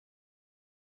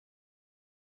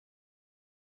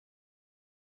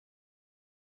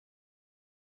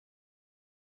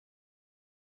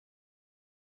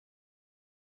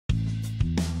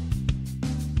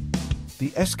The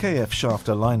SKF shaft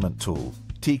alignment tool,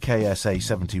 TKSA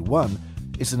 71,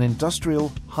 is an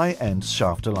industrial, high-end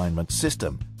shaft alignment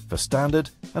system for standard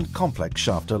and complex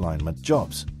shaft alignment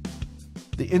jobs.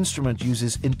 The instrument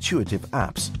uses intuitive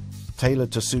apps,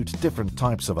 tailored to suit different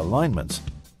types of alignments,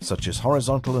 such as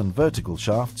horizontal and vertical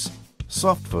shafts,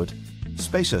 soft foot,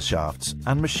 spacer shafts,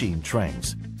 and machine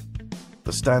trains.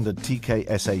 The standard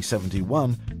TKSA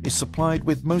 71 is supplied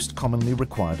with most commonly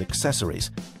required accessories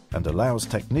and allows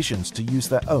technicians to use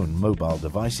their own mobile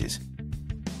devices.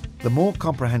 The more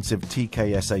comprehensive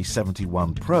TKSA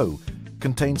 71 Pro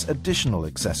contains additional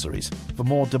accessories for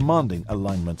more demanding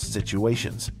alignment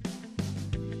situations.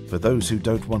 For those who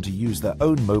don't want to use their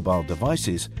own mobile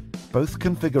devices, both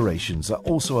configurations are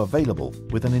also available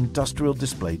with an industrial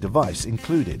display device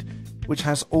included, which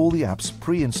has all the apps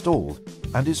pre-installed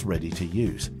and is ready to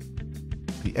use.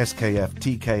 The SKF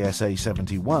TKSA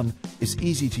 71 is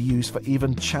easy to use for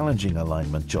even challenging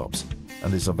alignment jobs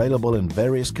and is available in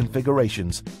various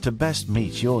configurations to best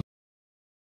meet your